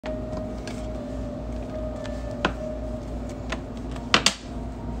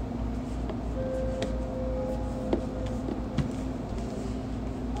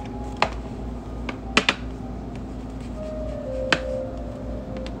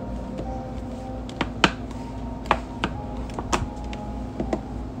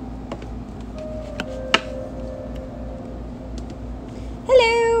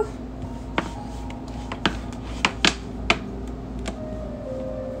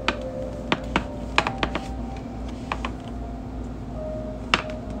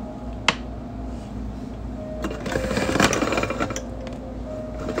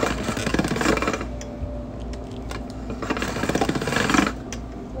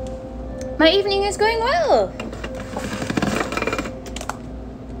My evening is going well.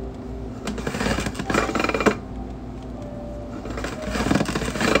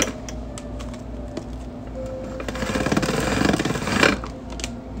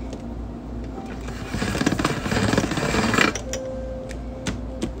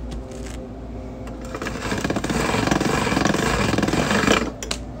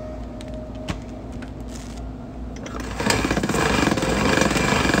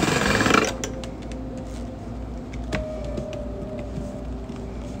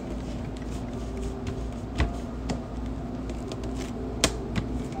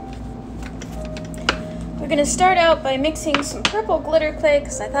 We're going to start out by mixing some purple glitter clay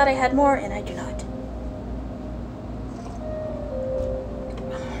because I thought I had more and I do not.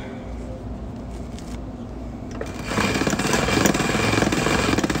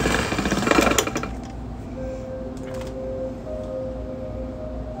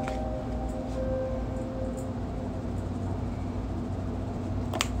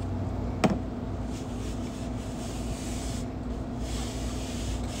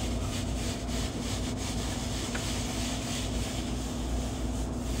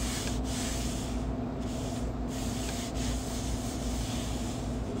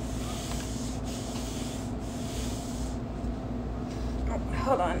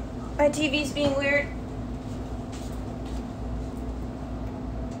 Hold on. My TV's being weird.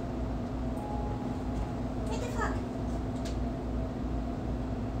 What the fuck?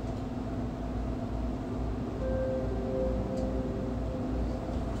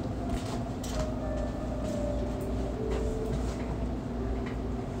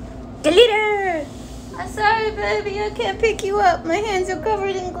 Glitter! I'm sorry, baby. I can't pick you up. My hands are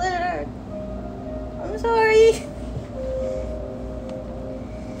covered in glitter. I'm sorry.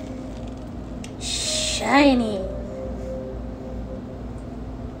 Shiny.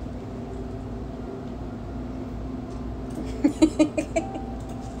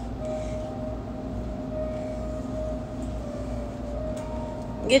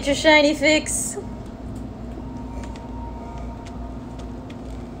 Get your shiny fix.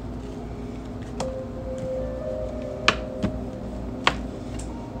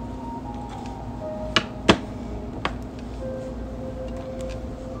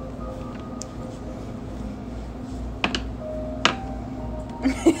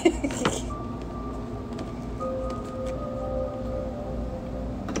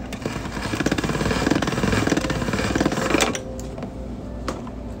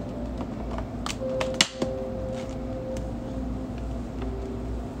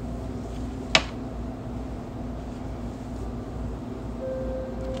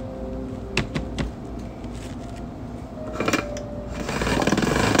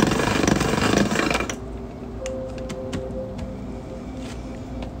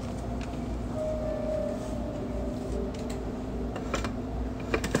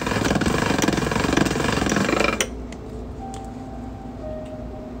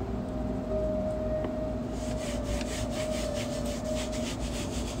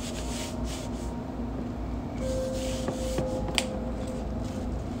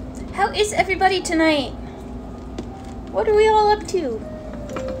 How is everybody tonight? What are we all up to?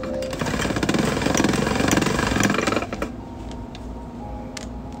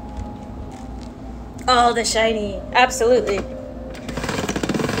 Oh, the shiny. Absolutely.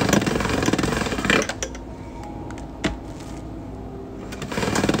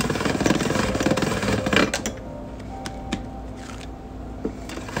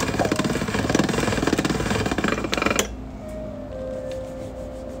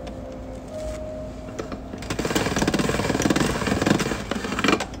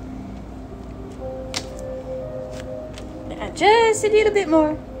 Just a little bit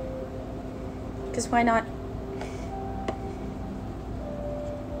more. Because why not?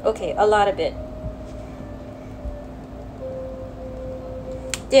 Okay, a lot of it.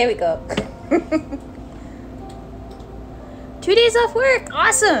 There we go. 2 days off work.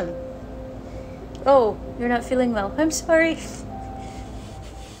 Awesome. Oh, you're not feeling well. I'm sorry.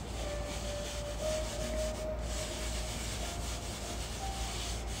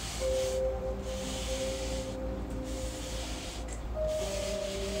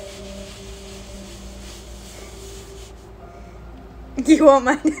 You won't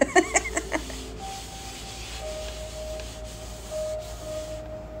mind.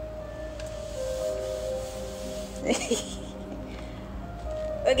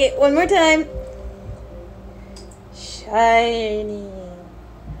 Okay, one more time. Shiny.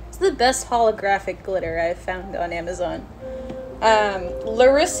 It's the best holographic glitter I've found on Amazon.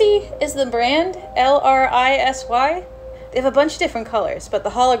 Larisy is the brand, L-R-I-S-Y. They have a bunch of different colors, but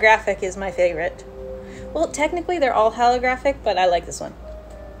the holographic is my favorite. Well, technically they're all holographic, but I like this one.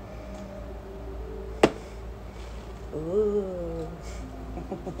 Ooh.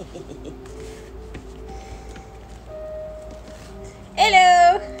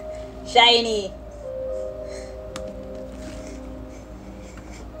 Hello! Shiny!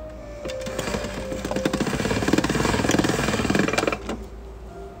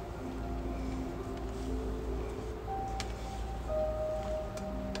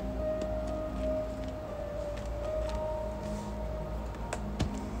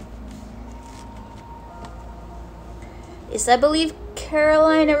 Yes, I believe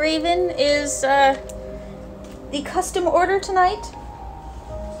Carolina Raven is the custom order tonight.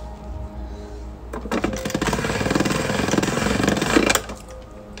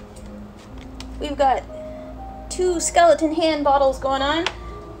 We've got 2 skeleton hand bottles going on.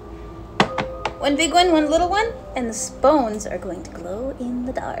 One big one, one little one, and the bones are going to glow in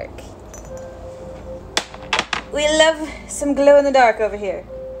the dark. We love some glow in the dark over here.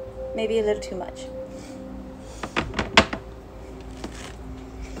 Maybe a little too much.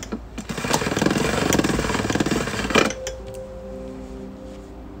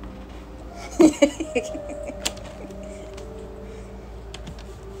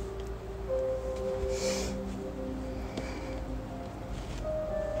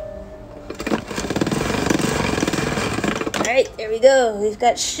 Alright, there we go. We've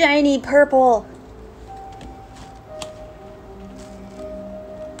got shiny purple.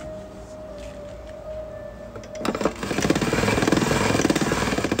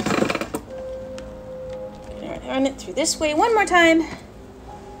 Run it through this way one more time,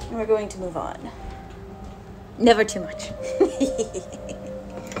 and we're going to move on. Never too much.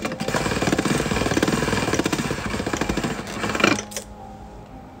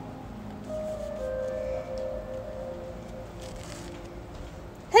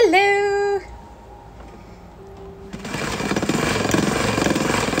 Hello!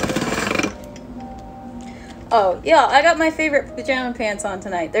 Oh, yeah, I got my favorite pajama pants on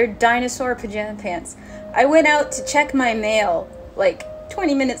tonight. They're dinosaur pajama pants. I went out to check my mail like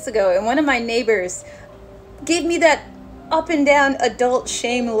 20 minutes ago, and one of my neighbors gave me that up and down adult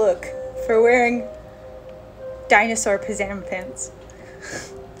shame look for wearing dinosaur pajama pants.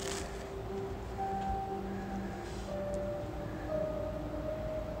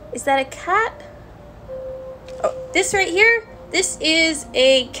 Is that a cat? Oh, this right here, this is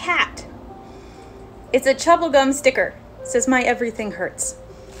a cat. It's a Chubblegum sticker. It says, "My everything hurts."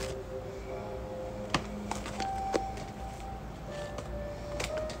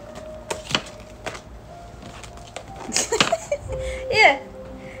 Yeah.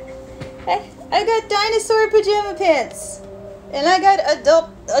 I got dinosaur pajama pants. And I got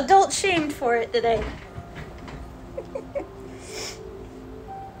adult shamed for it today.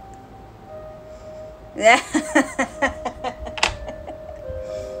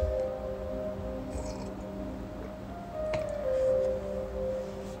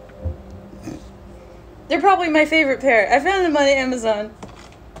 They're probably my favorite pair. I found them on Amazon.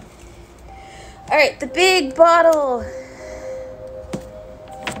 Alright, the big bottle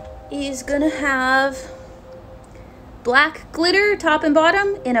is gonna have black glitter top and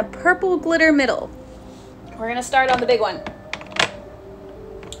bottom and a purple glitter middle. We're gonna start on the big one.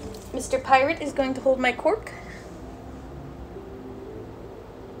 Mr. Pirate is going to hold my cork.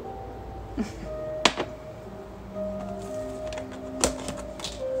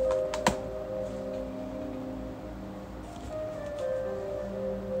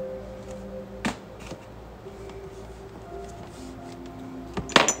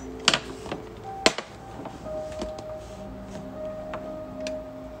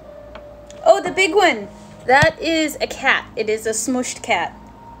 Oh, the big one. That is a cat. It is a smooshed cat.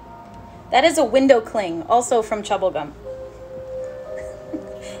 That is a window cling, also from Chubblegum.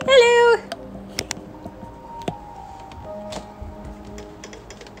 Hello!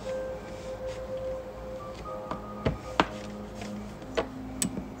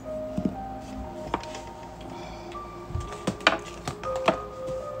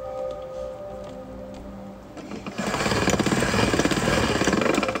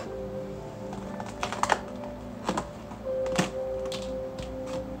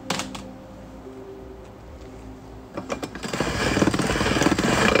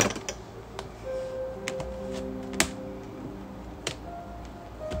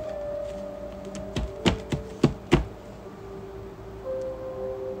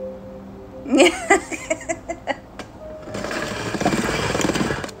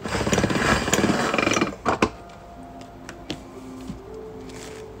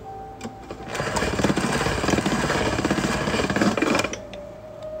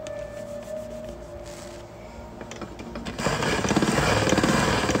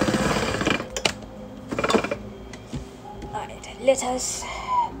 let us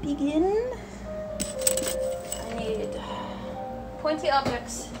begin. I need pointy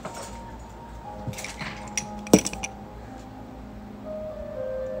objects.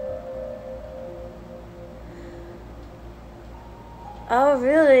 Oh,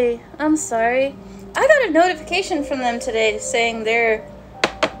 really? I'm sorry. I got a notification from them today saying they're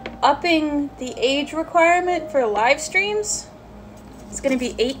upping the age requirement for live streams. It's going to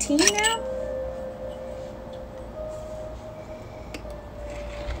be 18 now.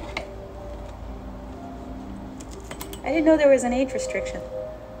 I didn't know there was an age restriction.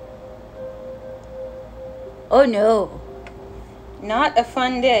 Oh no. Not a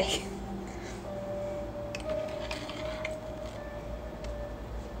fun day.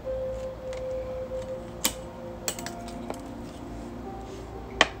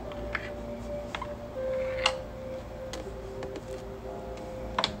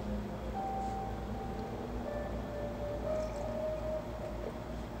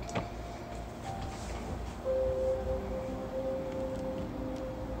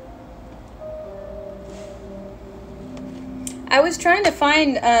 I was trying to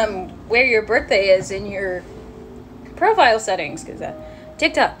find where your birthday is in your profile settings, because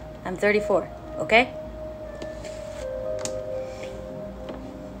TikTok, I'm 34, okay?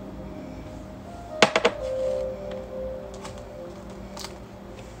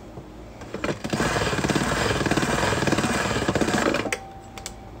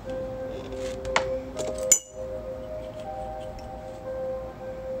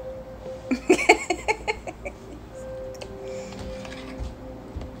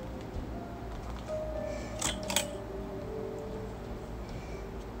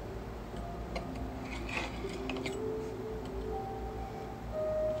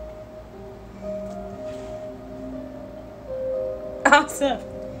 Awesome.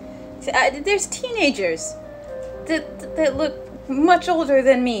 There's teenagers that look much older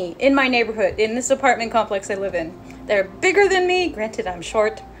than me in my neighborhood, in this apartment complex I live in. They're bigger than me. Granted, I'm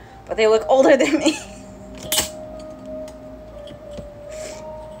short, but they look older than me.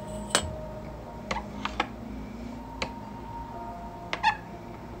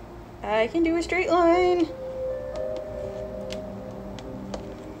 I can do a straight line.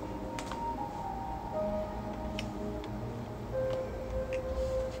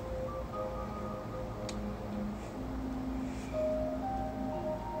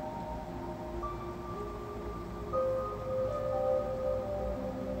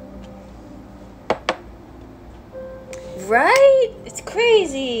 Right? It's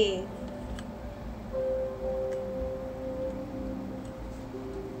crazy.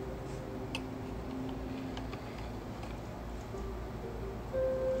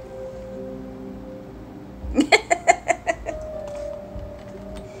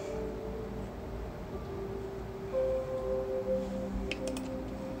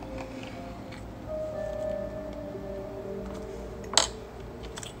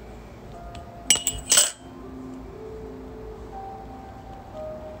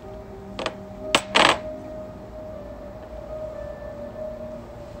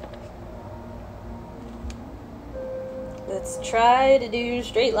 Let's try to do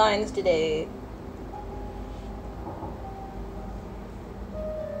straight lines today.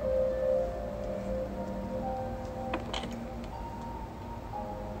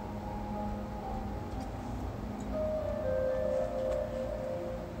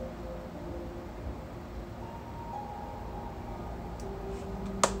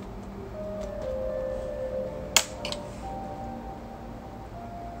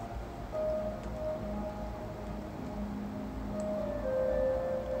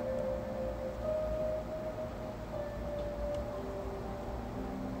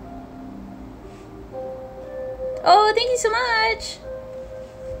 Oh, thank you so much.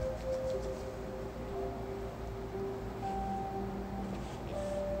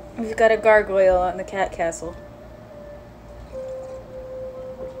 We've got a gargoyle on the cat castle.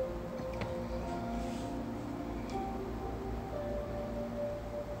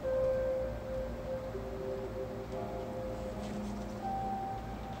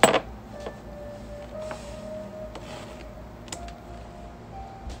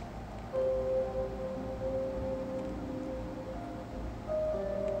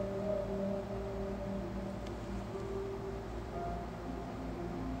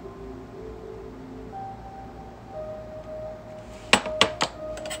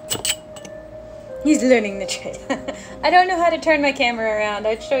 He's learning the trick. I don't know how to turn my camera around.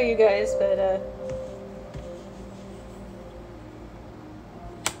 I'd show you guys, but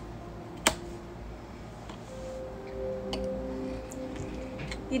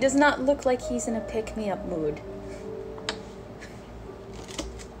he does not look like he's in a pick-me-up mood.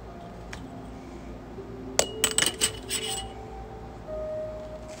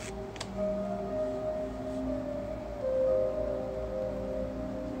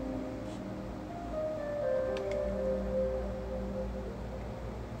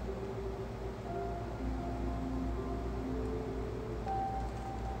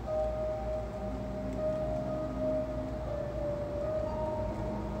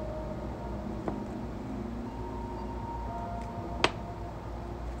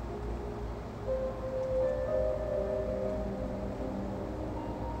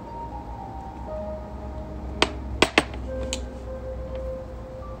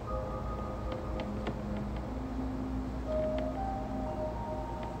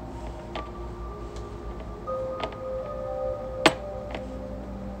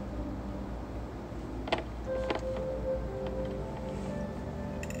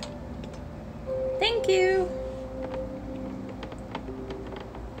 thank you.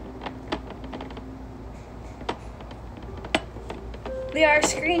 We are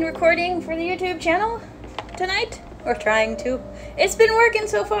screen recording for the YouTube channel tonight. Or trying to. It's been working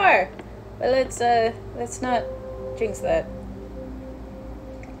so far. But let's not jinx that.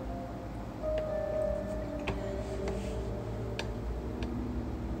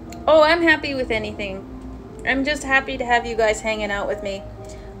 Oh, I'm happy with anything. I'm just happy to have you guys hanging out with me.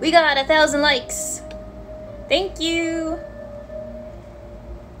 We got 1,000 likes. Thank you.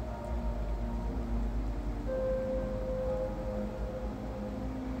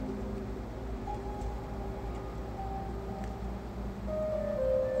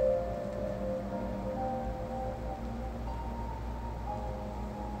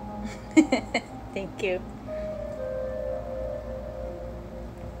 Thank you.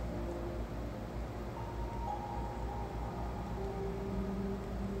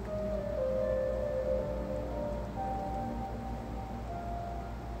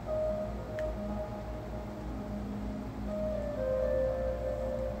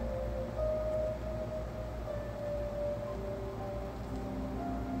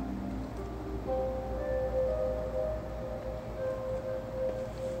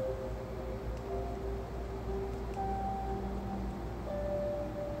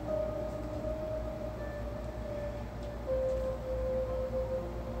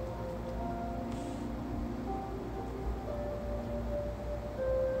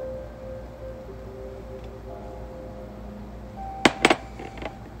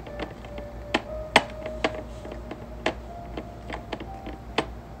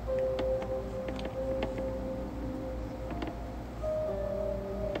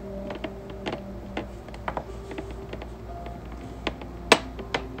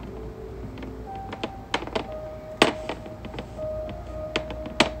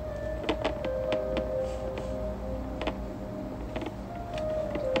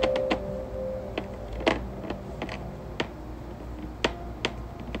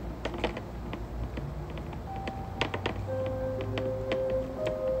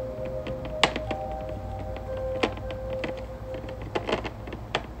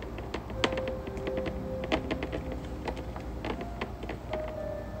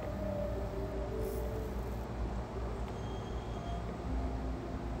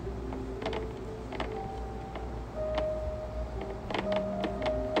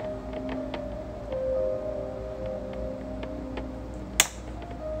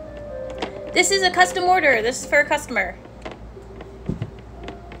 This is a custom order. This is for a customer.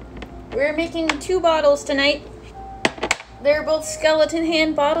 We're making 2 bottles tonight. They're both skeleton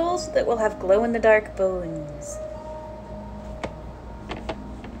hand bottles that will have glow-in-the-dark bones.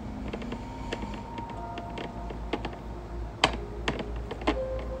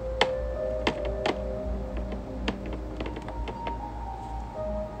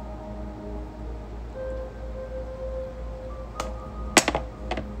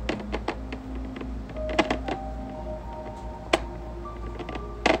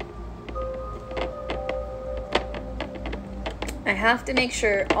 I have to make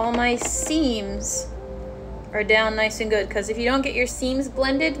sure all my seams are down nice and good, because if you don't get your seams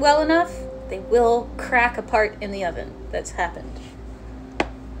blended well enough, they will crack apart in the oven. That's happened.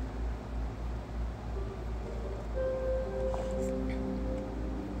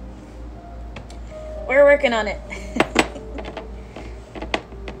 We're working on it.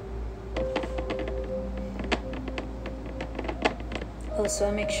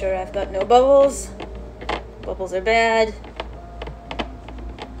 Also, make sure I've got no bubbles. Bubbles are bad.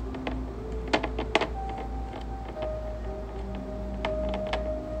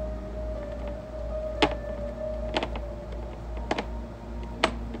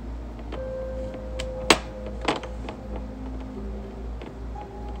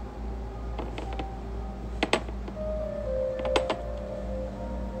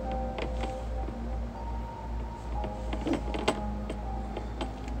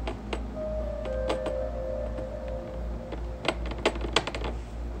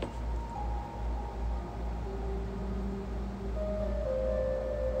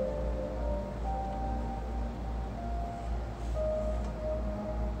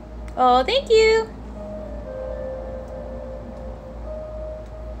 Oh, thank you.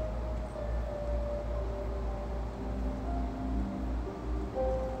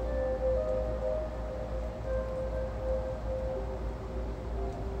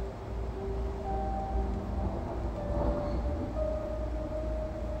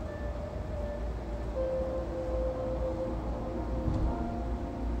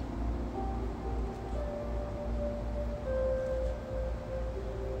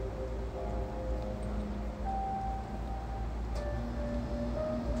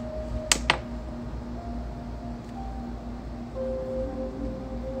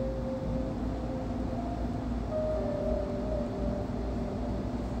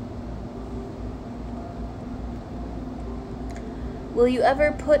 Will you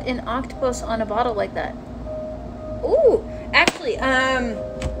ever put an octopus on a bottle like that? Ooh, actually, I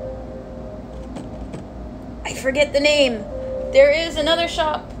forget the name. There is another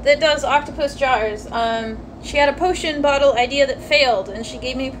shop that does octopus jars. She had a potion bottle idea that failed, and she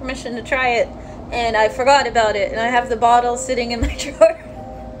gave me permission to try it, and I forgot about it, and I have the bottle sitting in my drawer.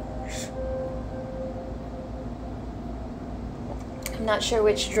 I'm not sure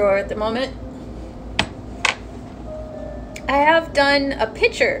which drawer at the moment. I have done a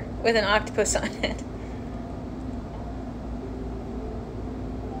pitcher with an octopus on it.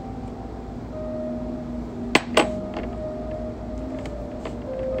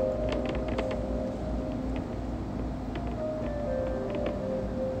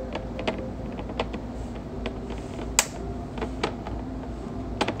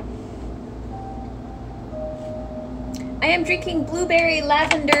 I am drinking blueberry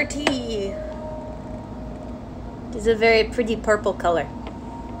lavender tea. It is a very pretty purple color.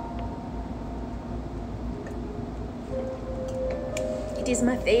 It is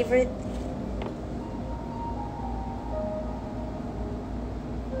my favorite.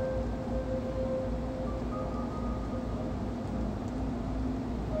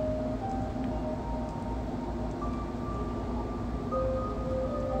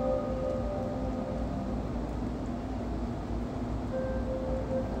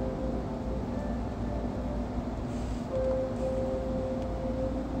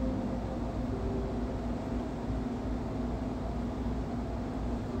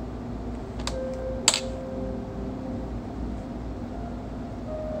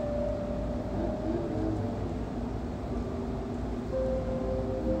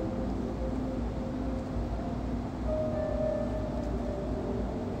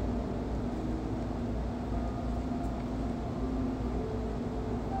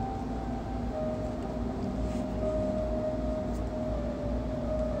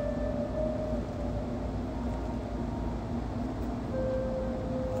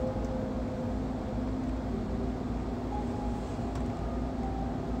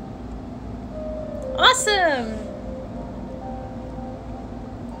 Awesome!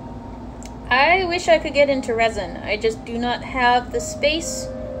 I wish I could get into resin. I just do not have the space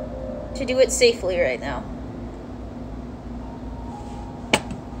to do it safely right now.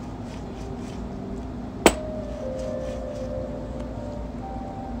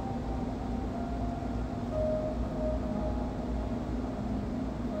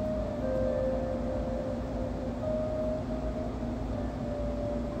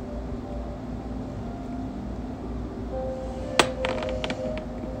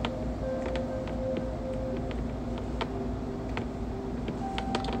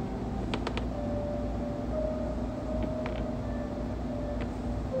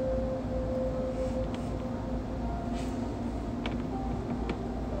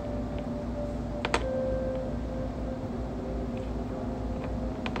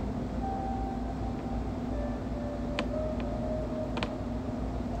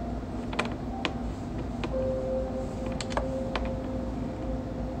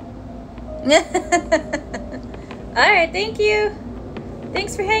 Alright, thank you.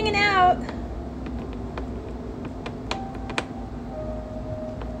 Thanks for hanging out.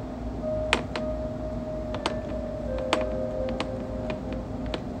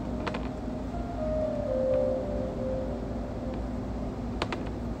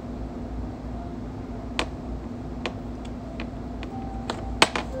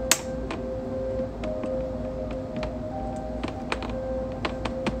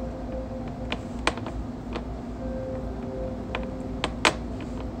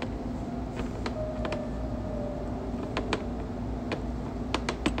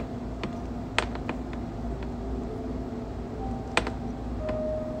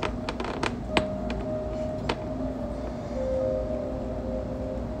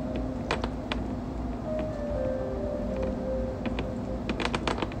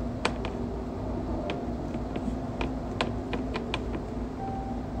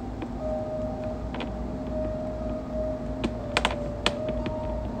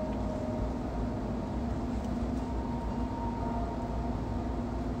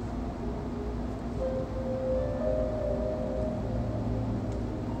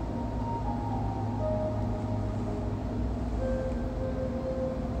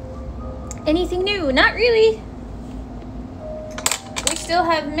 Anything new? Not really. We still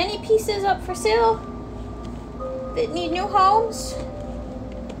have many pieces up for sale that need new homes.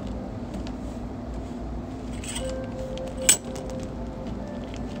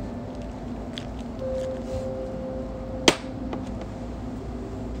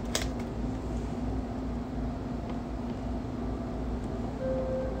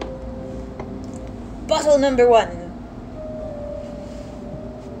 bottle number 1.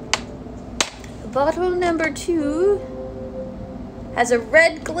 Bottle number 2 has a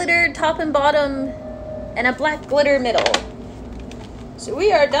red glitter top and bottom and a black glitter middle. So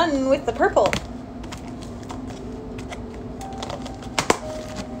we are done with the purple.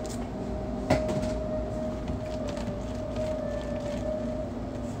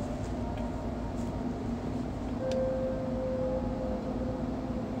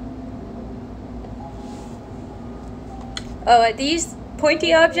 Oh, are these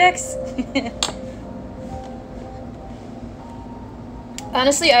pointy objects?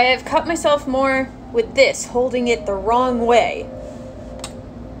 Honestly, I have cut myself more with this, holding it the wrong way,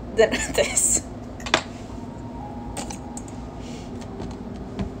 than this.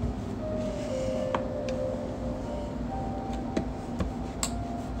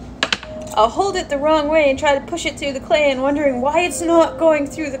 I'll hold it the wrong way and try to push it through the clay and wondering why it's not going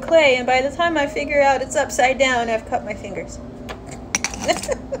through the clay, and by the time I figure out it's upside down, I've cut my fingers.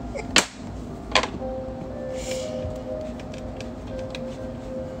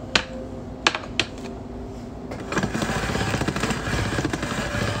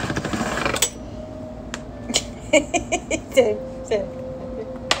 Same.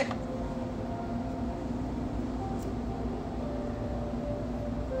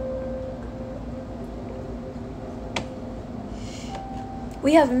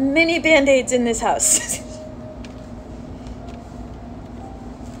 We have many band-aids in this house.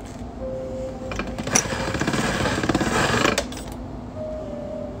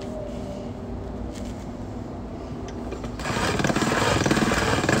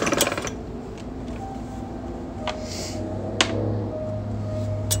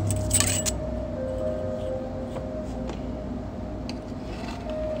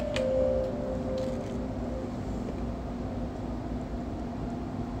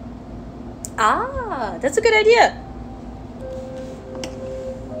 Ah, that's a good idea.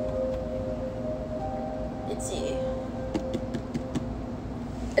 Let's see.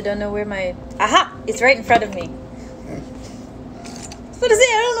 I don't know where my... Aha! It's right in front of me. I was about to say,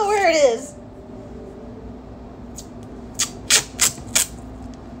 I don't know where it is.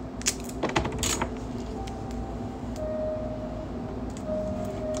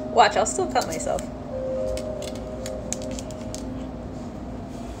 Watch, I'll still cut myself.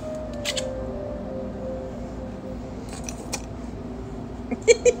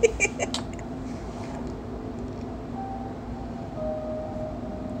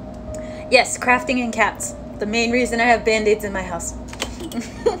 Yes, crafting and cats. The main reason I have band-aids in my house.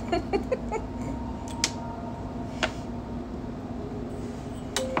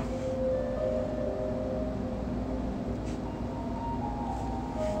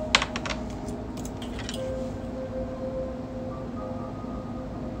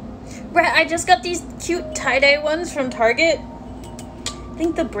 Right, I just got these cute tie-dye ones from Target. I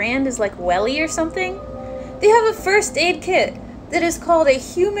think the brand is like Welly or something. They have a first aid kit that is called a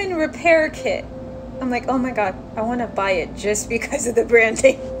human repair kit. I'm like, oh my god, I want to buy it just because of the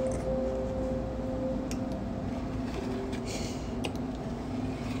branding.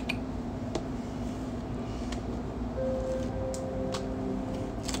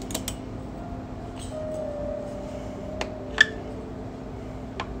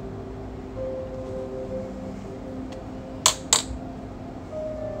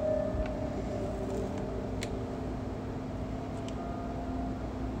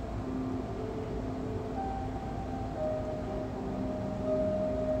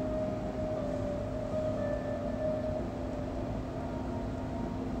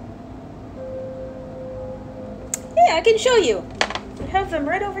 I can show you. I have them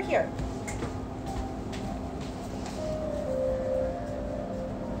right over here.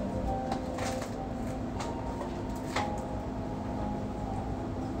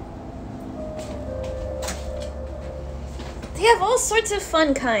 They have all sorts of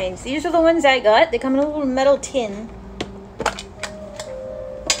fun kinds. These are the ones I got. They come in a little metal tin.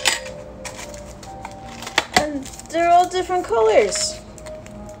 And they're all different colors.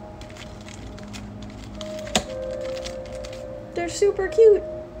 They're super cute.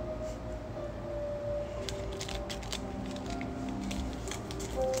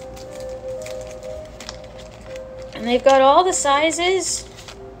 And they've got all the sizes.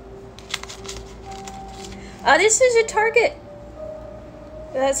 This is a Target.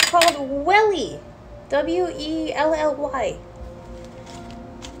 That's called Welly. W-E-L-L-Y.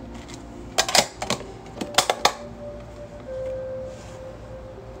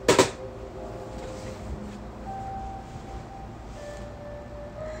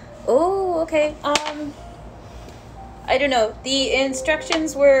 Oh, okay. I don't know. The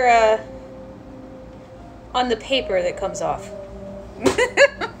instructions were on the paper that comes off.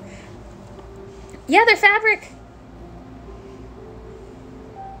 Yeah, they're fabric.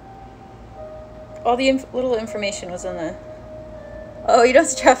 All the little information was on the... Oh, you don't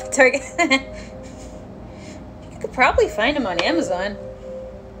have to shop at Target. You could probably find them on Amazon.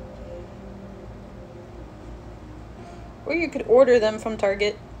 Or you could order them from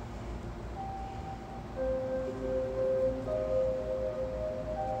Target.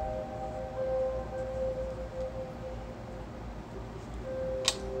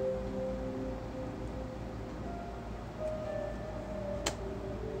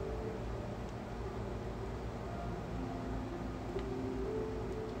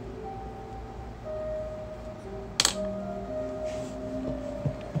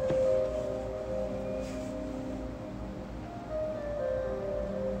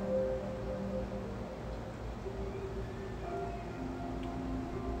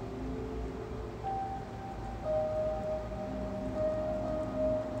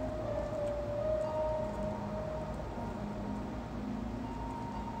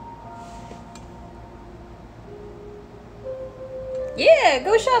 Yeah,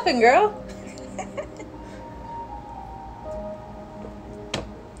 go shopping, girl.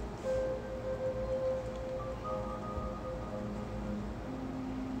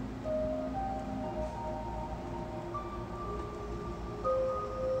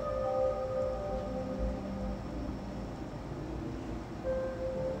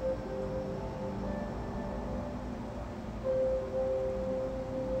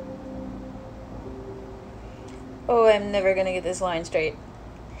 Oh, I'm never gonna get this line straight.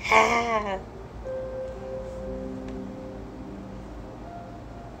 Ha!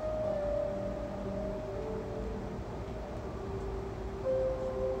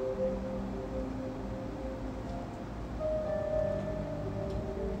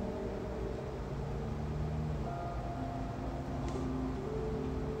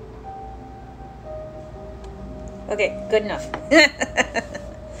 Okay, good enough.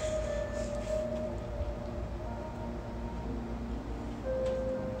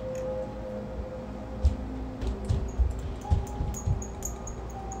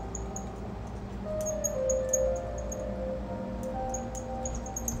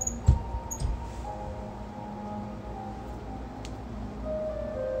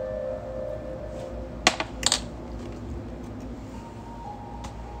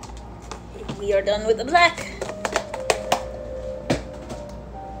 We are done with the black.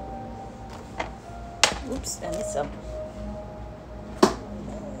 Oops, I missed some.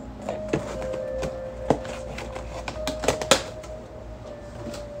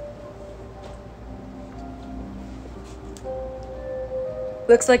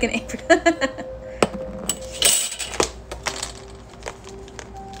 Looks like an apron.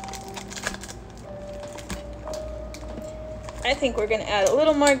 I think we're gonna add a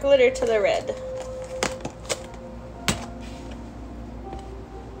little more glitter to the red.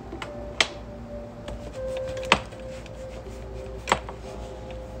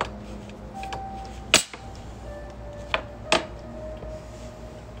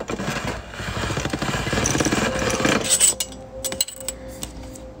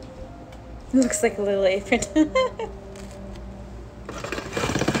 Looks like a little apron.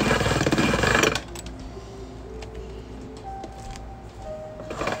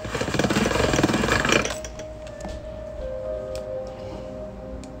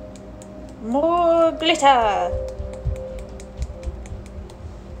 More glitter.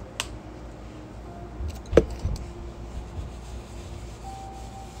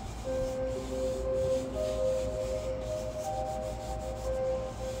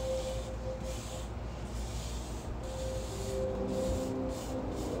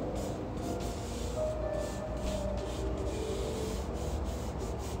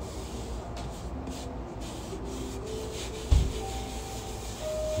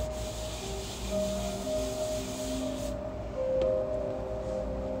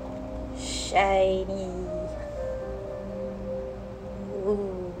 Shiny.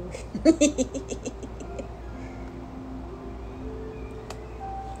 Ooh.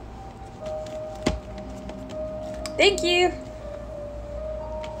 Thank you.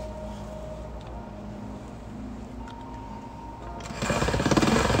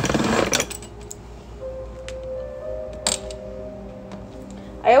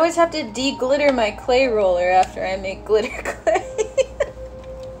 I always have to de-glitter my clay roller after I make glitter clay.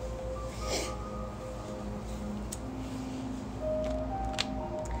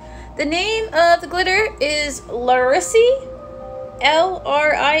 The name of the glitter is Larisy,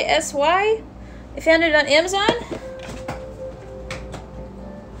 L-R-I-S-Y. I found it on Amazon.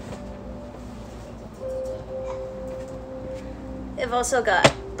 I've also got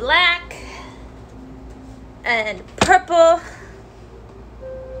black and purple.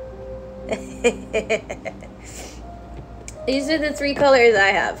 These are the 3 colors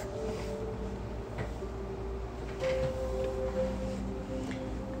I have.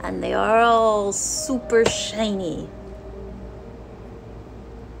 And they are all super shiny.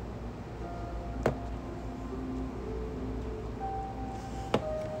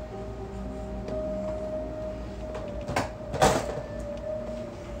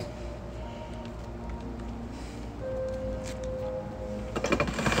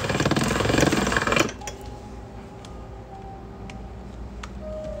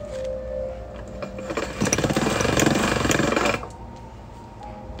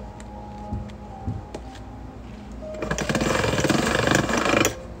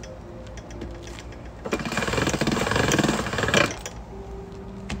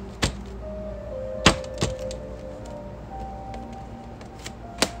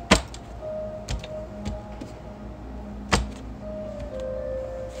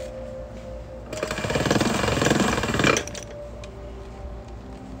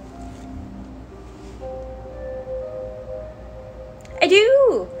 I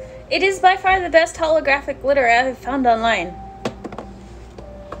do! It is by far the best holographic glitter I have found online.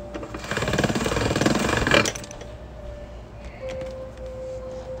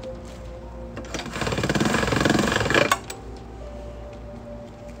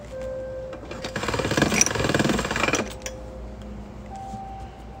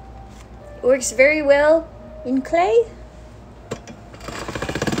 It works very well in clay.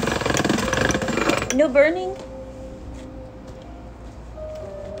 No burning.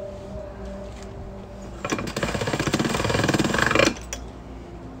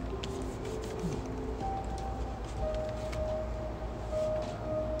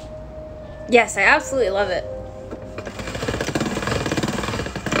 Yes, I absolutely love it.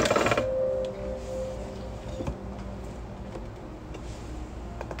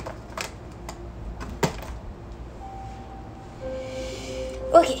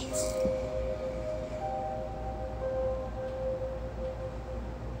 Okay.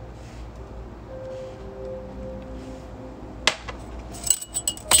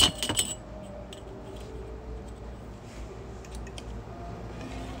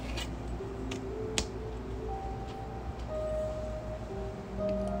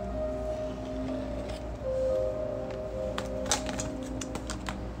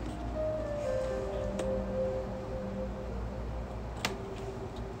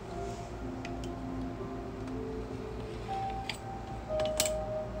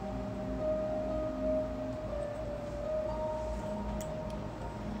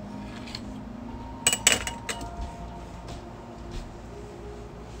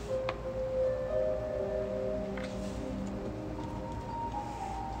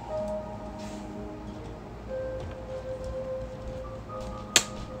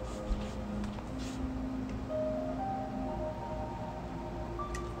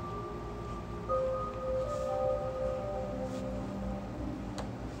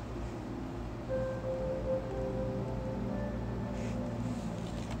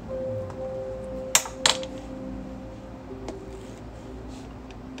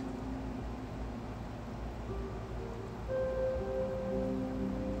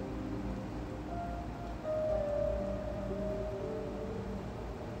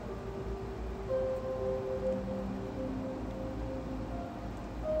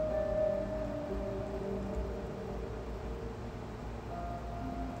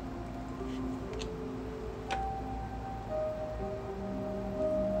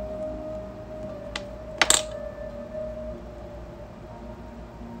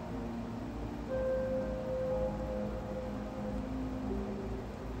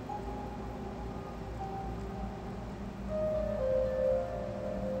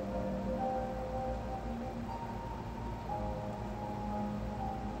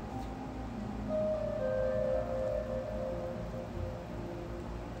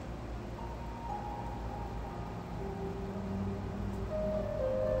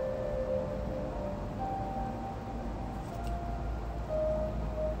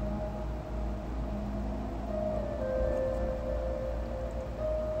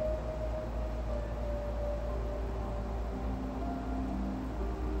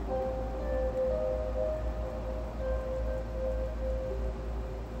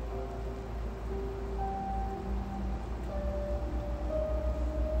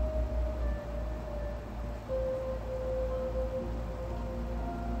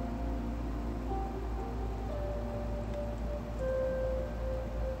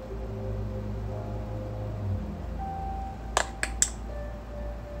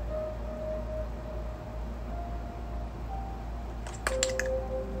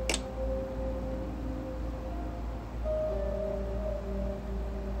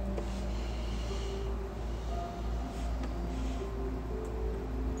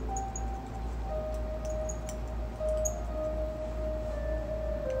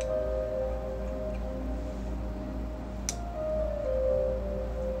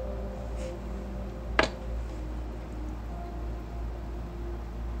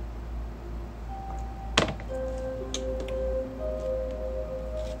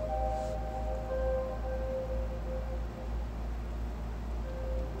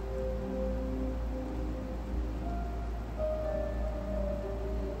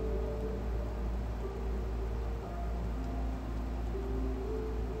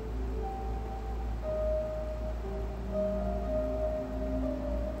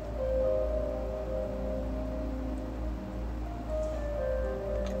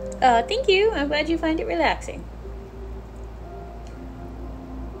 Thank you. I'm glad you find it relaxing.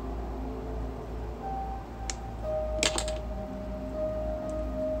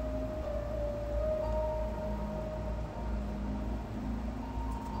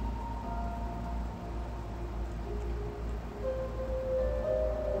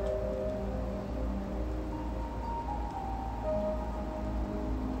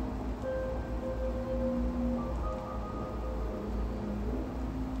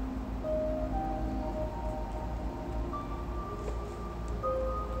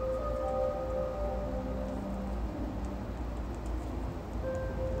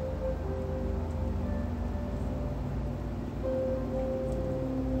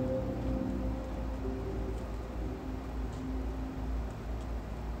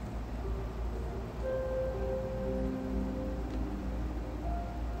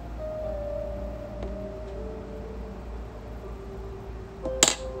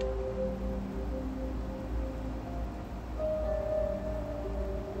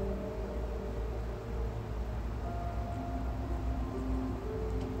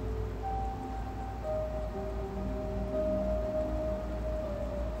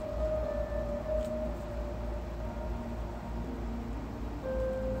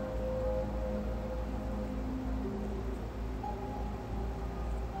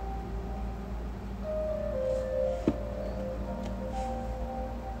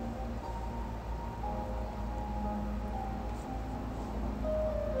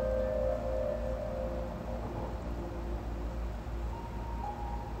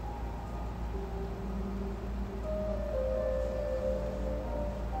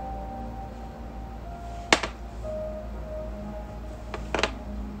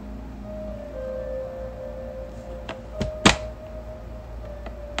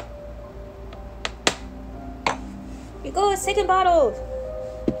 You go, second bottle.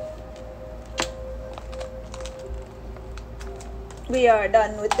 We are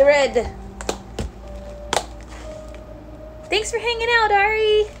done with the red. Thanks for hanging out,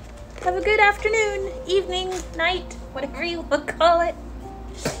 Ari. Have a good afternoon, evening, night, whatever you want to call it.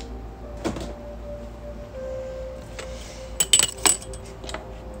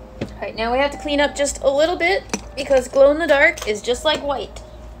 Alright, now we have to clean up just a little bit because glow in the dark is just like white.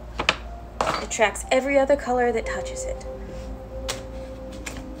 It attracts every other color that touches it.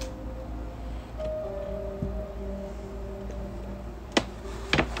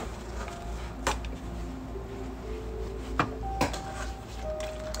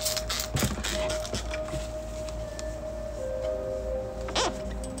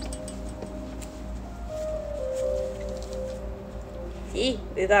 See,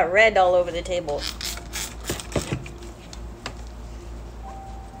 we got red all over the table.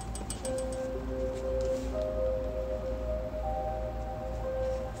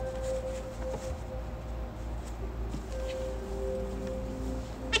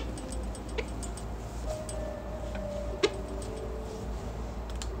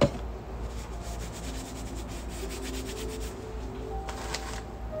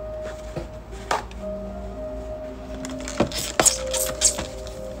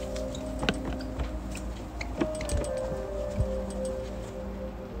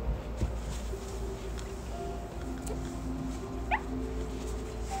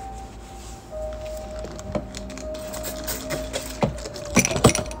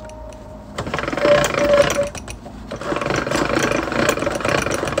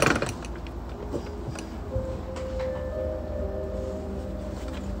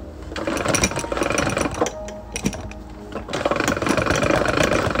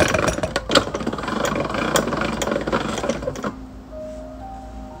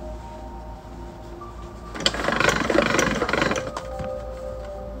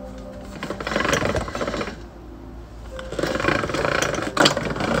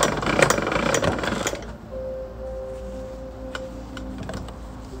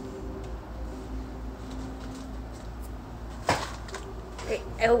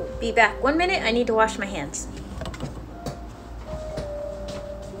 I'll be back 1 minute. I need to wash my hands.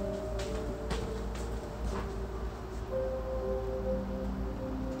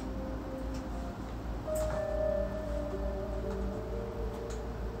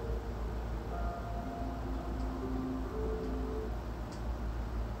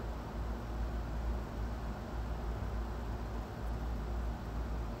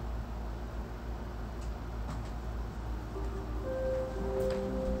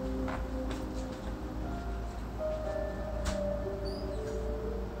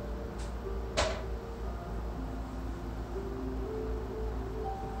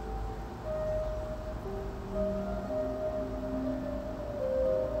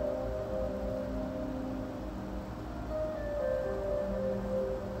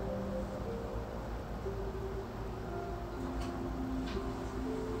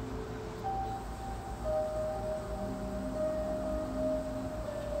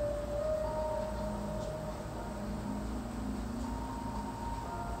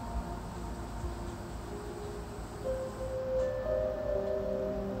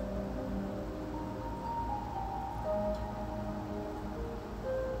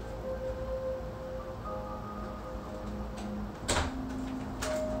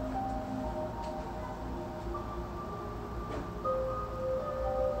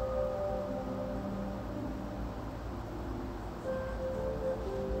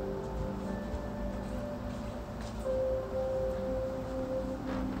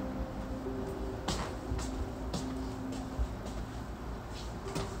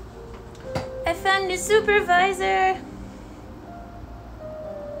 found a supervisor.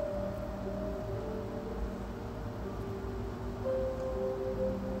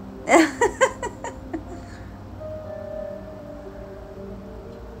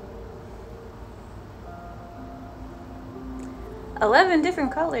 $11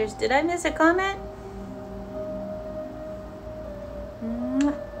 different colors. Did I miss a comment?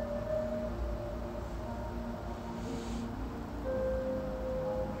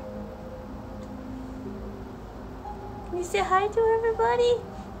 Can you say hi to everybody?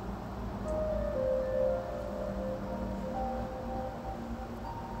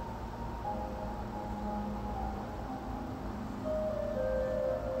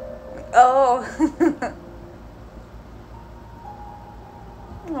 Oh.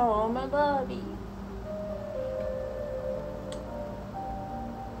 Oh, my Bobby.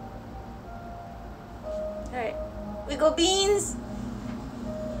 Alright. We go beans.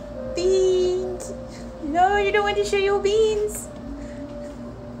 Beans. No, you don't want to show your beans.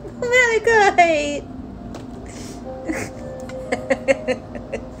 Malachi.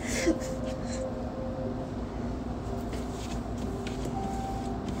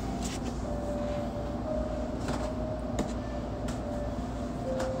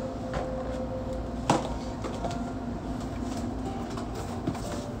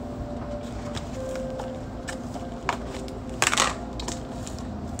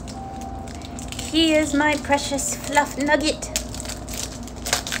 He is my precious fluff nugget.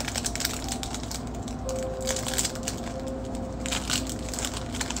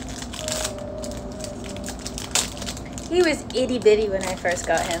 He was itty bitty when I first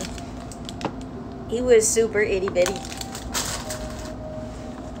got him. He was super itty bitty.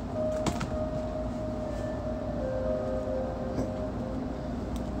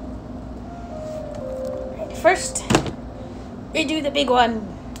 First, we do the big one.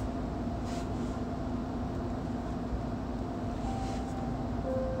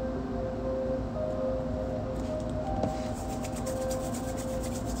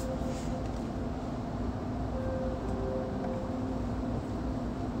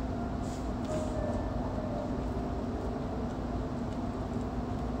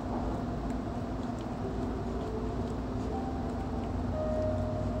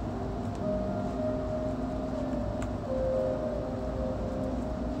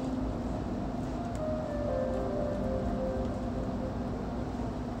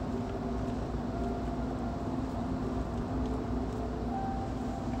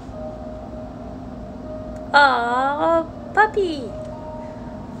 Aww, puppy.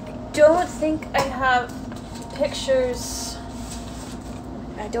 I don't think I have pictures.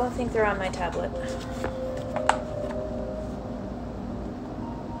 I don't think they're on my tablet.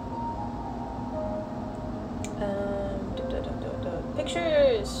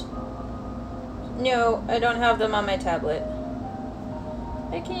 Pictures. No, I don't have them on my tablet.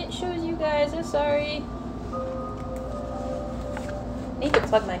 I can't show you guys. I'm sorry. I need to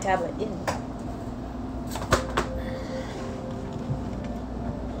plug my tablet in.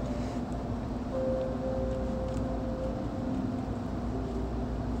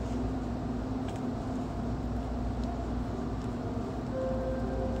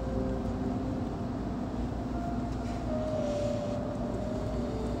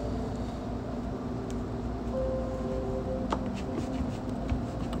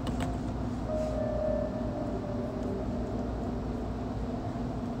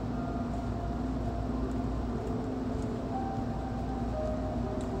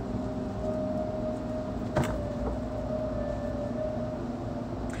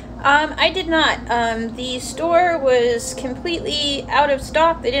 I did not. The store was completely out of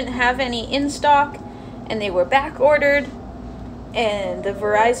stock. They didn't have any in stock, and they were back ordered. And the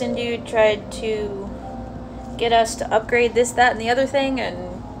Verizon dude tried to get us to upgrade this, that, and the other thing,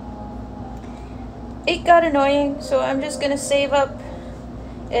 and it got annoying. So I'm just gonna save up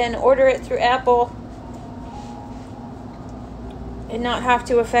and order it through Apple, and not have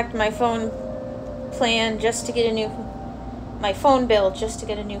to affect my phone plan just to get a new. My phone bill just to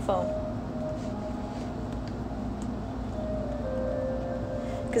get a new phone.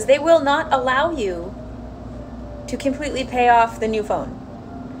 Because they will not allow you to completely pay off the new phone.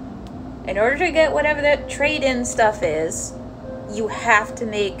 In order to get whatever that trade-in stuff is, you have to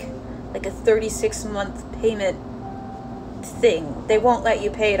make like a 36-month payment thing. They won't let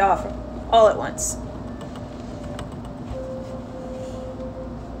you pay it off all at once.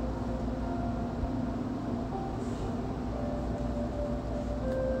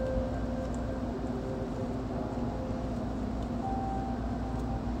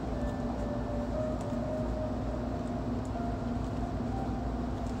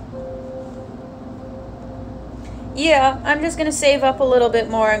 Yeah, I'm just gonna save up a little bit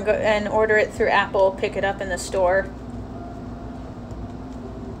more and go and order it through Apple, pick it up in the store.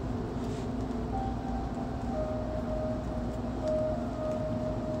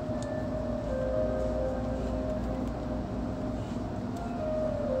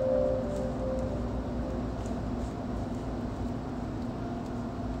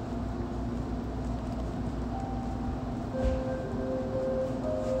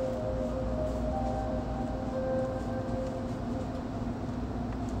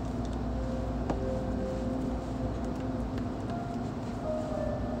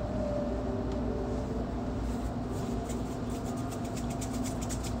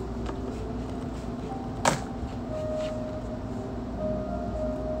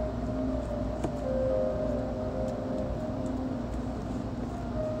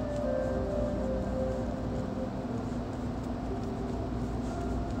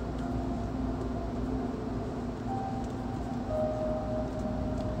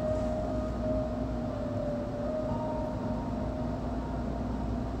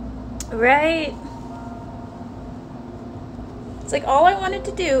 Right? It's like all I wanted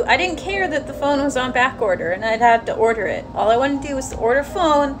to do, I didn't care that the phone was on back order and I'd have to order it. All I wanted to do was to order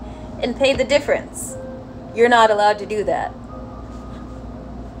phone and pay the difference. You're not allowed to do that.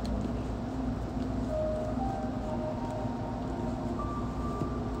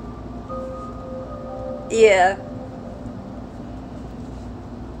 Yeah.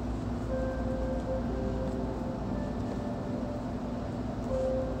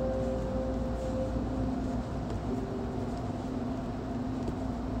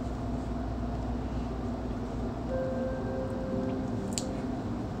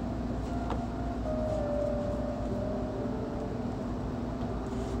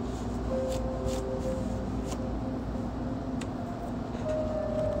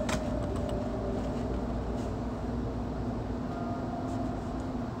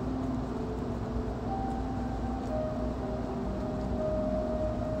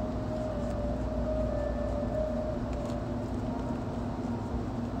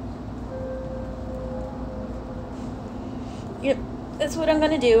 Yep, that's what I'm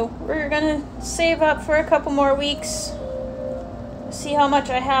gonna do. We're gonna save up for a couple more weeks, see how much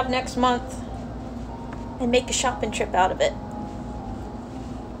I have next month, and make a shopping trip out of it.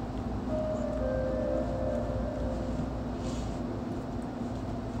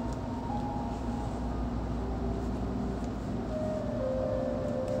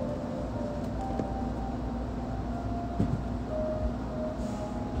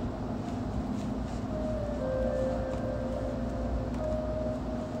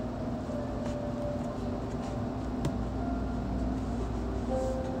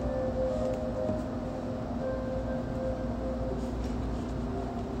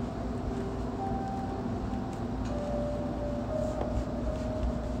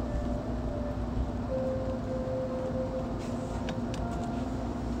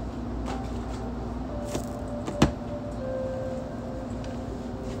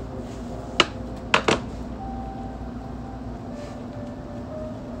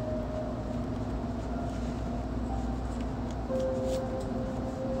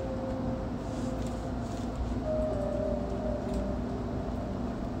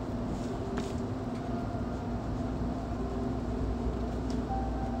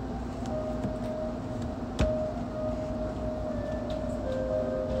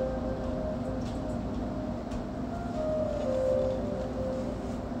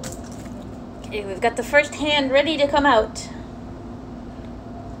 Okay, we've got the first hand ready to come out.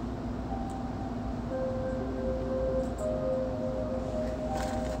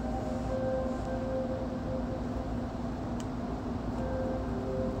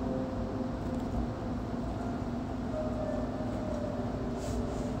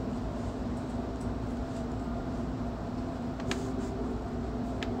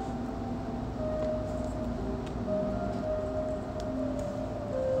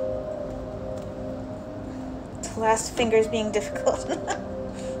 Last finger's being difficult.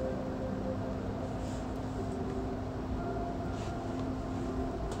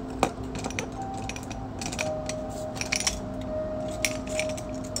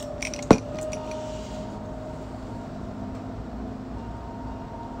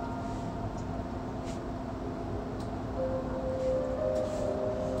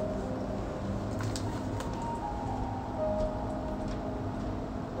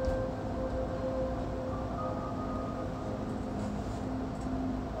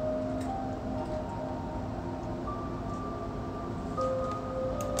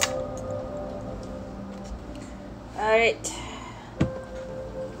 Alright.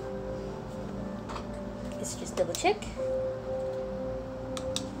 Let's just double check.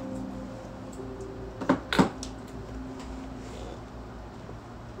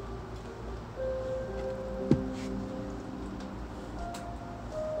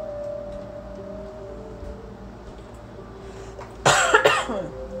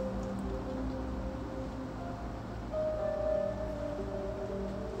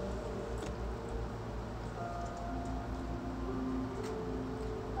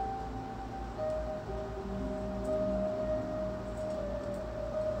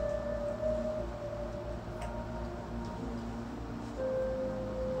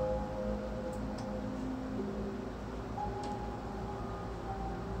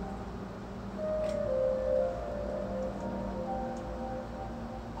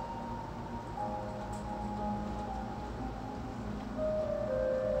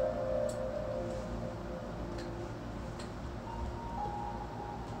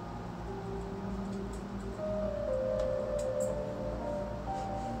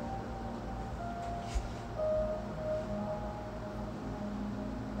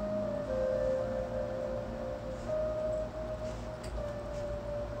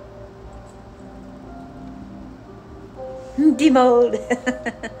 Demold.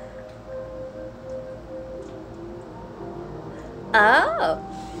 Oh.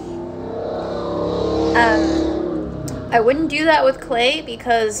 I wouldn't do that with clay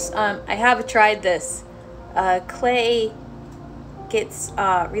because I have tried this. Clay gets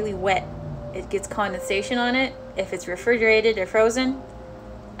really wet. It gets condensation on it if it's refrigerated or frozen,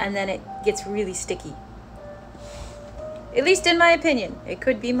 and then it gets really sticky. At least in my opinion. It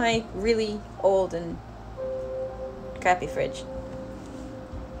could be my really old and crappy fridge.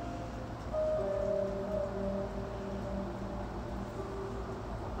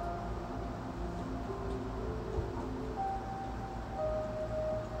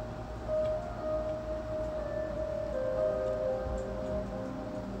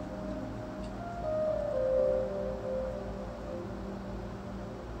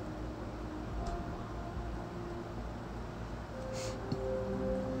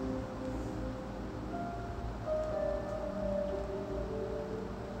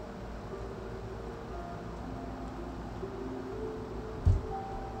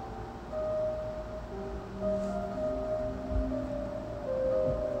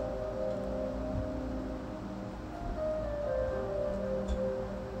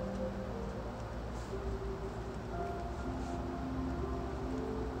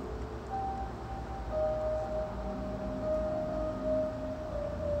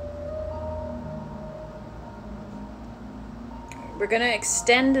 We're gonna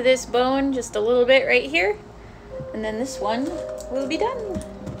extend this bone just a little bit right here, and then this one will be done.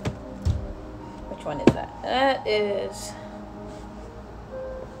 Which one is that?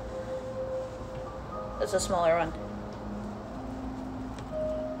 That's a smaller one.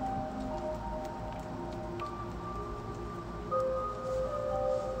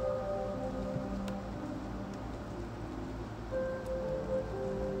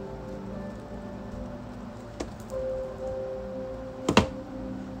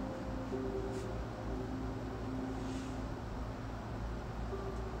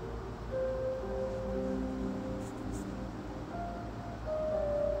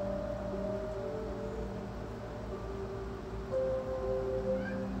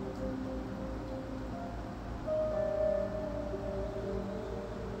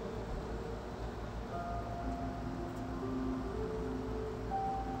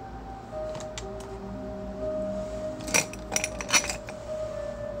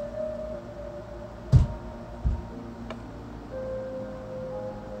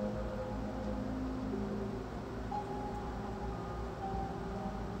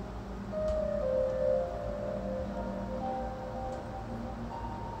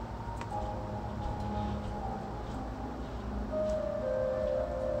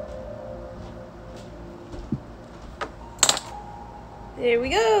 There we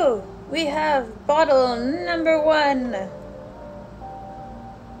go. We have bottle number 1.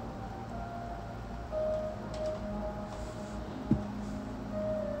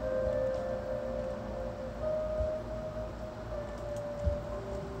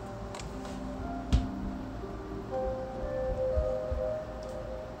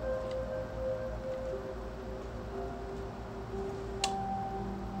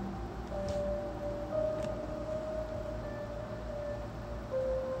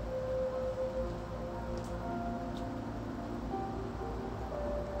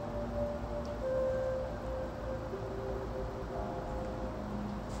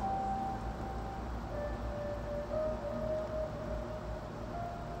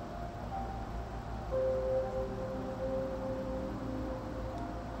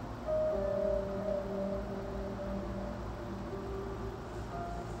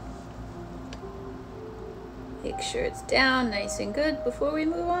 Make sure it's down nice and good before we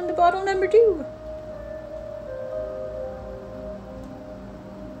move on to bottle number 2.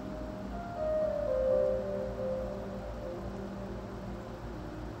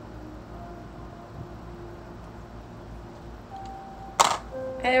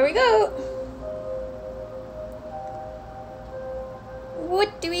 There we go.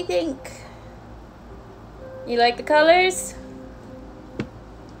 What do we think? You like the colors?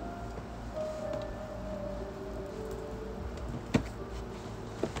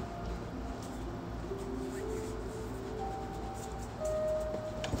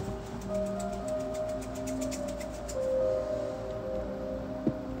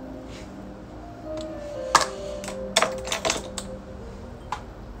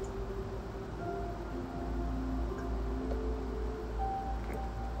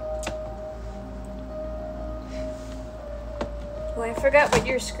 Oh, I forgot what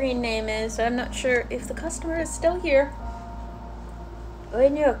your screen name is. I'm not sure if the customer is still here. Oh, I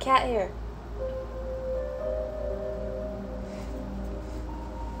knew a cat hair.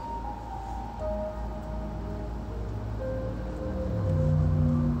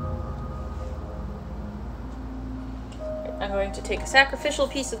 I'm going to take a sacrificial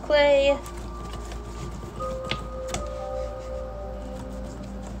piece of clay.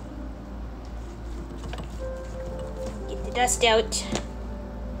 Get the dust out.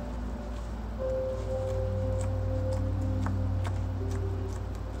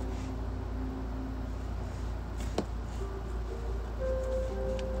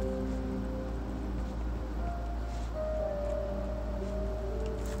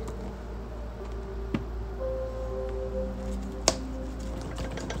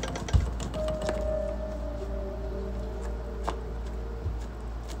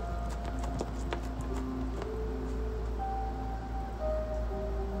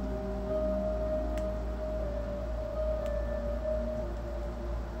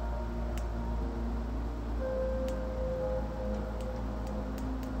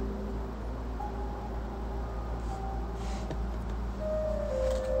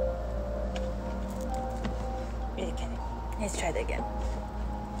 Let's try that again.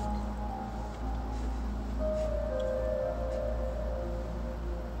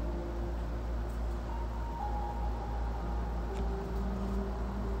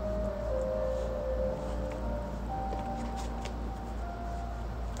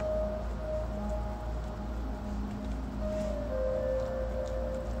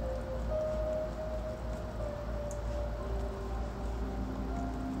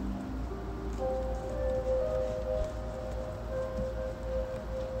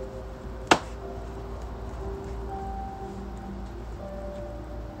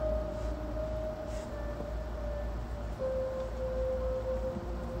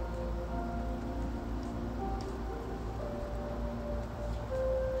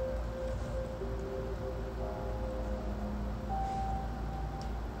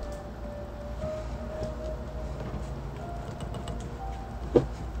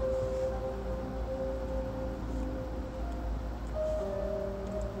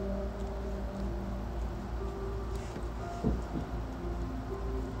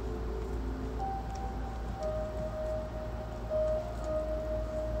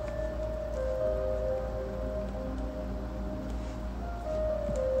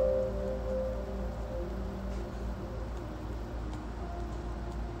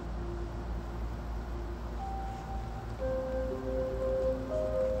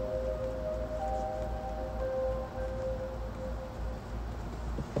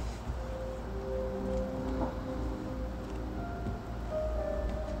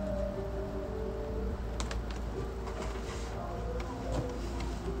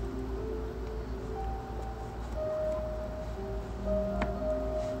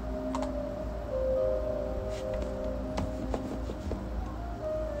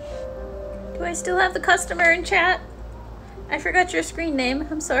 Do I still have the customer in chat? I forgot your screen name.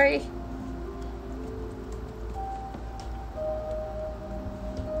 I'm sorry.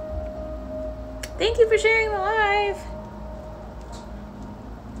 Thank you for sharing the live.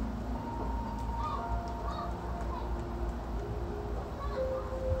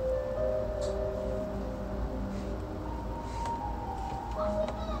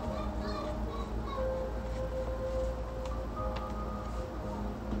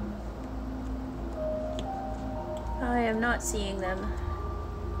 I am not seeing them.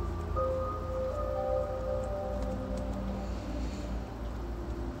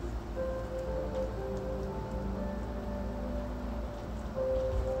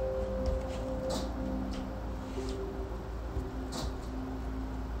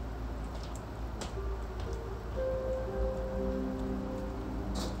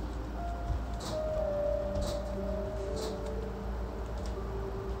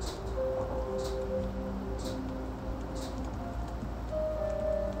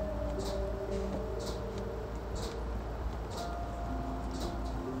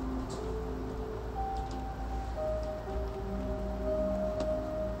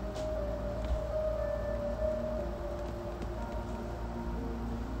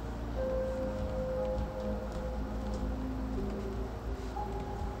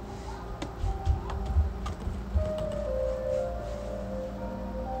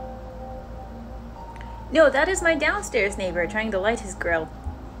 No, that is my downstairs neighbor trying to light his grill.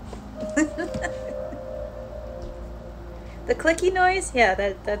 The clicky noise? Yeah,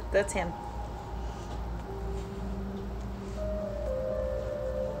 that's him.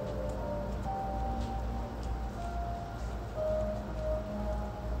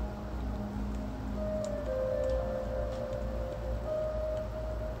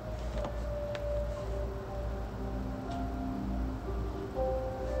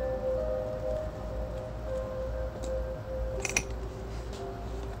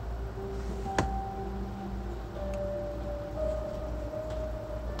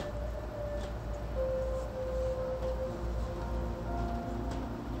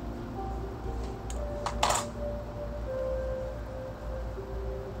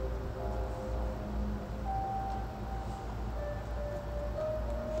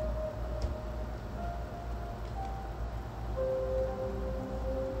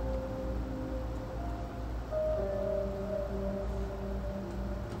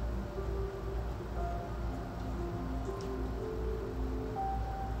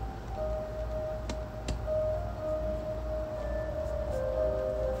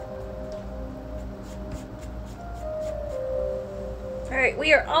 Alright,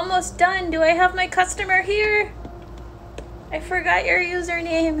 we are almost done. Do I have my customer here? I forgot your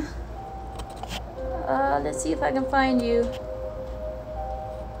username. Let's see if I can find you.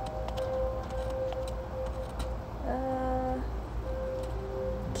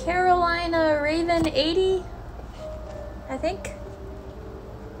 Carolina Raven 80, I think.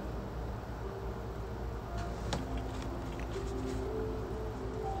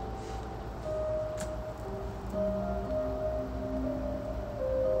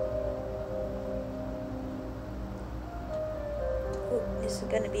 Oh, this is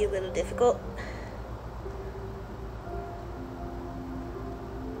gonna be a little difficult.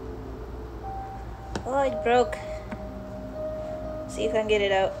 Oh, it broke. See if I can get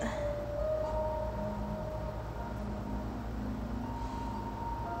it out.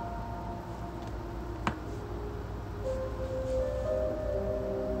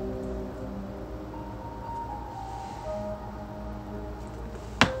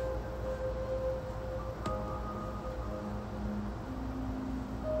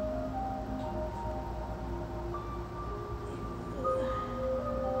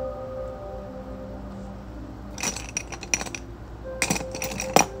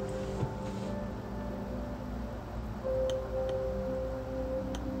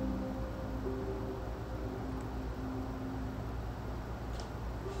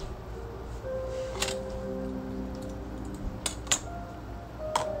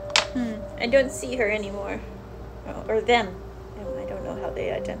 I don't see her anymore. Oh, or them. I don't know how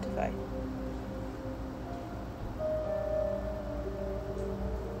they identify.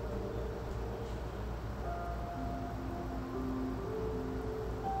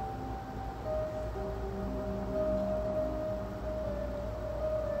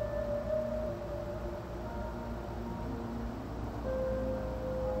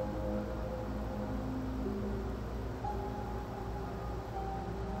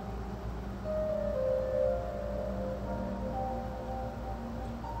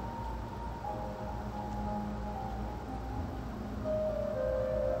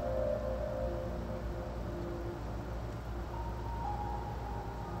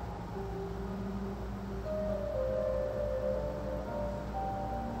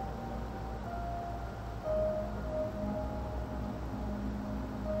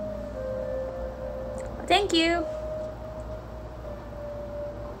 Thank you.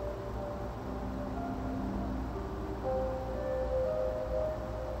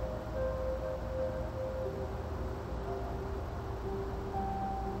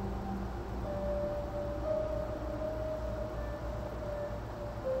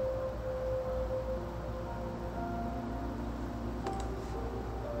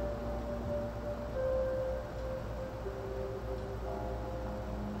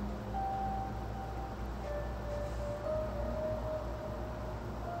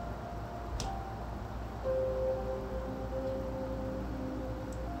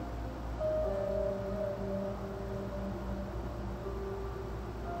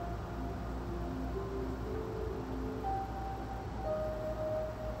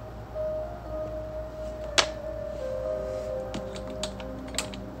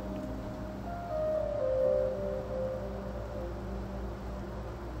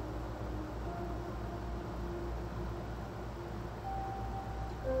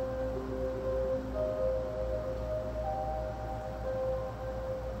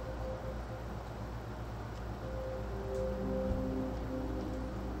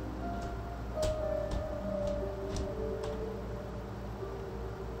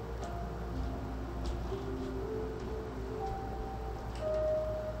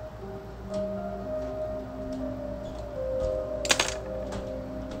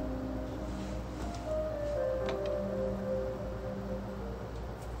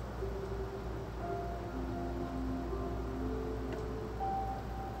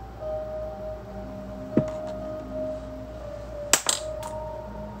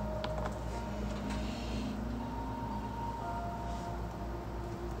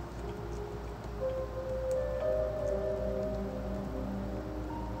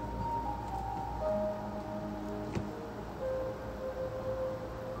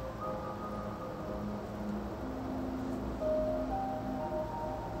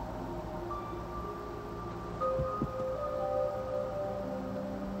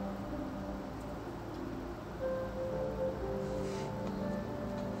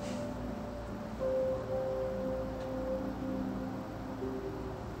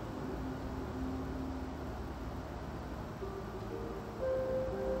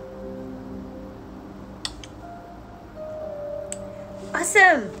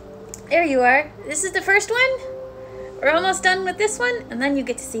 Awesome! There you are. This is the first one? We're almost done with this one, and then you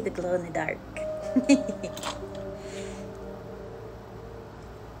get to see the glow in the dark.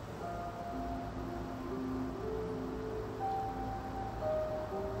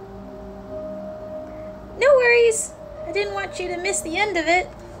 No worries. I didn't want you to miss the end of it.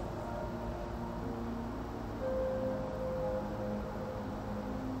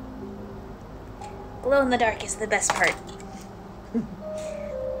 Glow in the dark is the best part.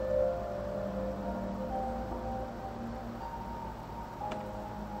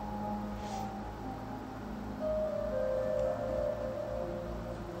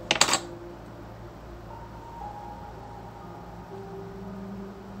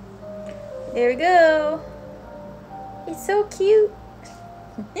 There we go. It's so cute.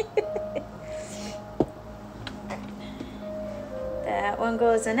 That one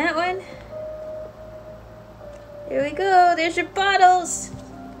goes in that one. Here we go. There's your bottles.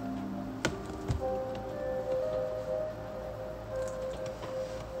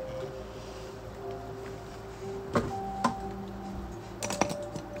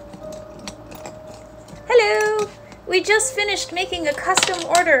 Hello. We just finished making a custom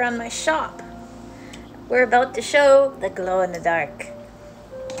order on my shop. We're about to show the glow in the dark.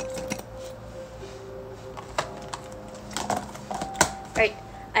 Right,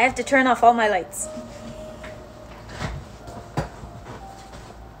 I have to turn off all my lights.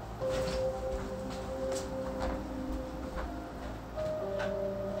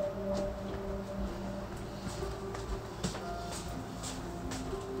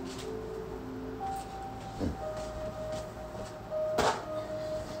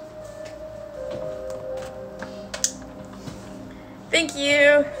 Thank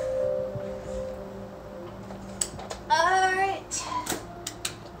you. All right,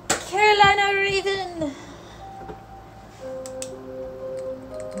 Carolina Raven.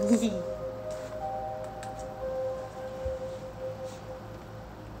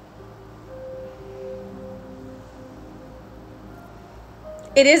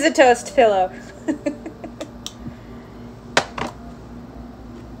 It is a toast pillow.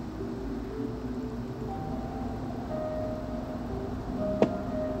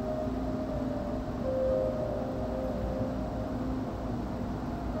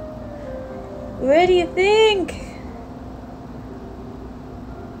 What do you think?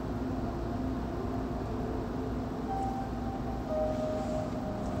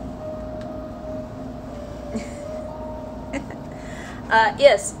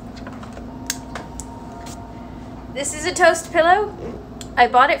 Yes. This is a toast pillow. I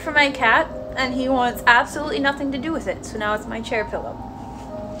bought it for my cat, and he wants absolutely nothing to do with it, so now it's my chair pillow.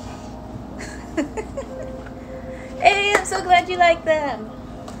 Hey, I'm so glad you like them.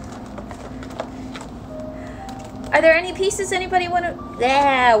 Are there any pieces anybody want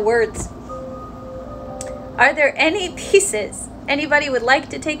to... words. Are there any pieces anybody would like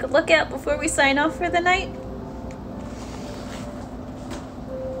to take a look at before we sign off for the night?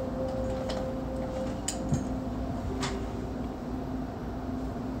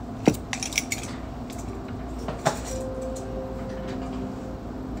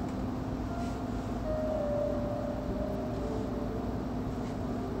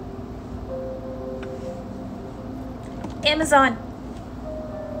 Amazon.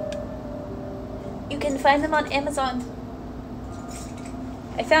 You can find them on Amazon.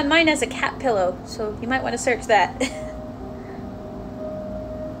 I found mine as a cat pillow, so you might want to search that.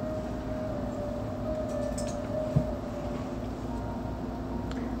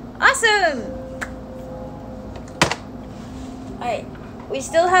 Awesome! Alright, we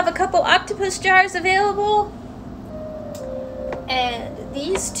still have a couple octopus jars available. And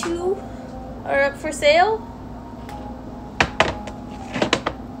these two are up for sale.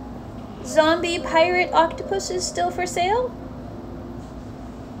 Zombie pirate octopus is still for sale.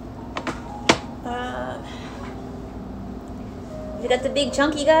 You got the big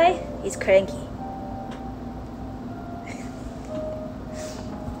chunky guy? He's cranky.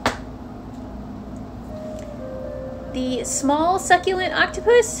 The small succulent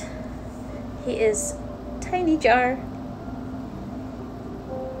octopus, he is tiny jar.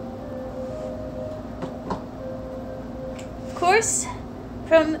 Of course,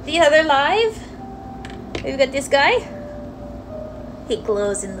 from the other live, we've got this guy. He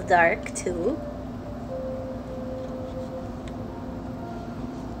glows in the dark too.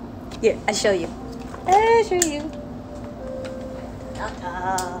 Here, I'll show you. I'll show you.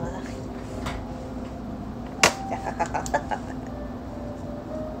 Ta-ta.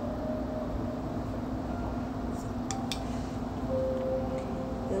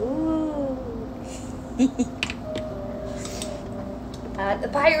 Ooh. The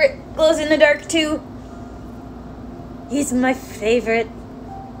pirate glows in the dark too. He's my favorite.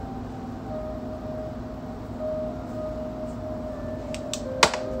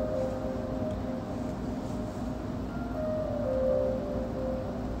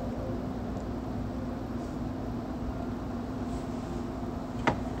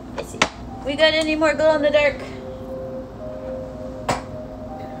 Let's see. We got any more glow in the dark?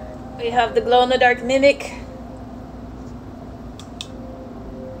 We have the glow in the dark mimic.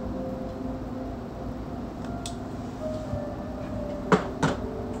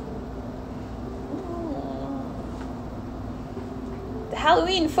 The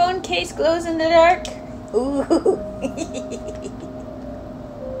Halloween phone case glows in the dark. Ooh.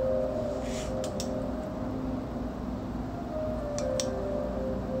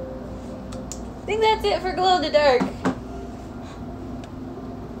 I think that's it for glow in the dark.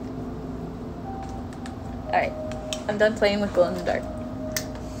 Alright, I'm done playing with glow in the dark.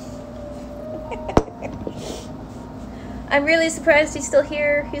 I'm really surprised he's still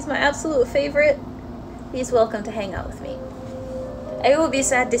here. He's my absolute favorite. He's welcome to hang out with me. I will be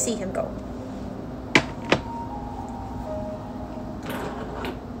sad to see him go.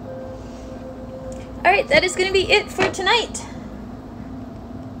 Alright, that is going to be it for tonight.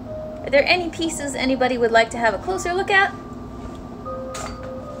 Are there any pieces anybody would like to have a closer look at?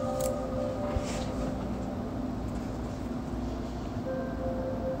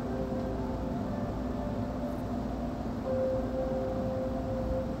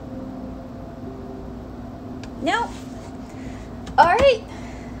 No? Alright,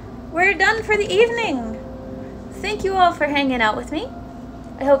 we're done for the evening. Thank you all for hanging out with me.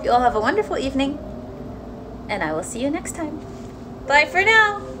 I hope you all have a wonderful evening, and I will see you next time. Bye for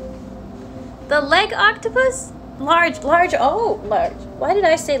now. The leg octopus? Large, oh, large. Why did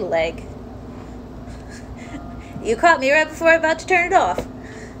I say leg? You caught me right before I'm about to turn it off.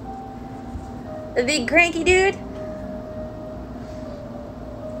 The big cranky dude?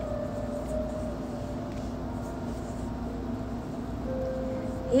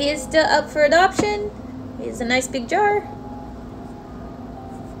 He is still up for adoption. He's a nice big jar.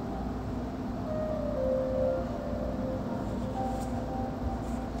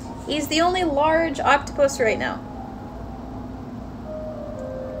 He's the only large octopus right now.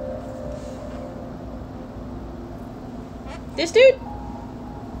 This dude?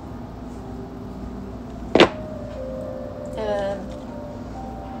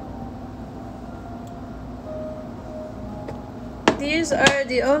 These are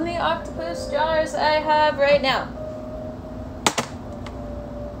the only octopus jars I have right now.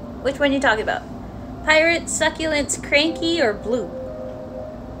 Which one are you talking about? Pirate, succulents, cranky, or blue?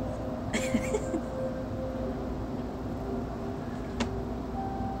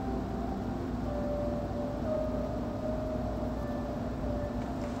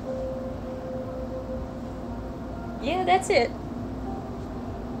 Yeah, that's it.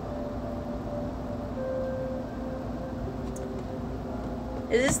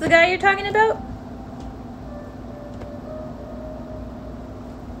 Is this the guy you're talking about?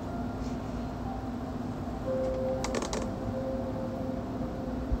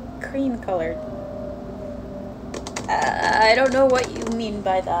 Cream colored. I don't know what you mean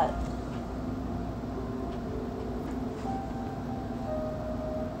by that.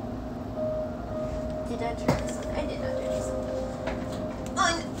 Did I turn this on? I did not turn this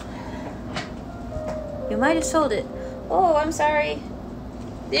on. You might have sold it. Oh, I'm sorry.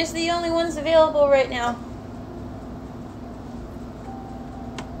 These are the only ones available right now.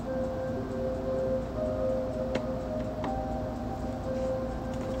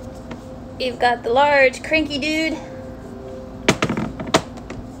 You've got the large cranky dude.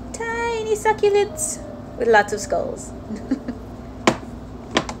 Tiny succulents with lots of skulls.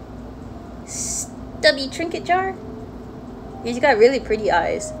 Stubby trinket jar. He's got really pretty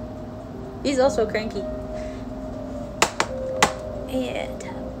eyes. He's also cranky. And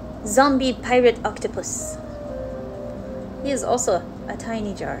zombie pirate octopus. He is also a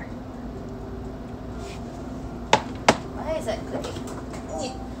tiny jar. Why is that clicking?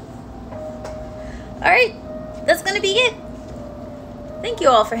 Alright, that's gonna be it. Thank you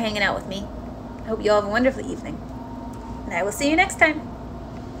all for hanging out with me. I hope you all have a wonderful evening. And I will see you next time.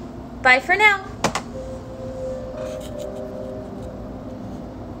 Bye for now.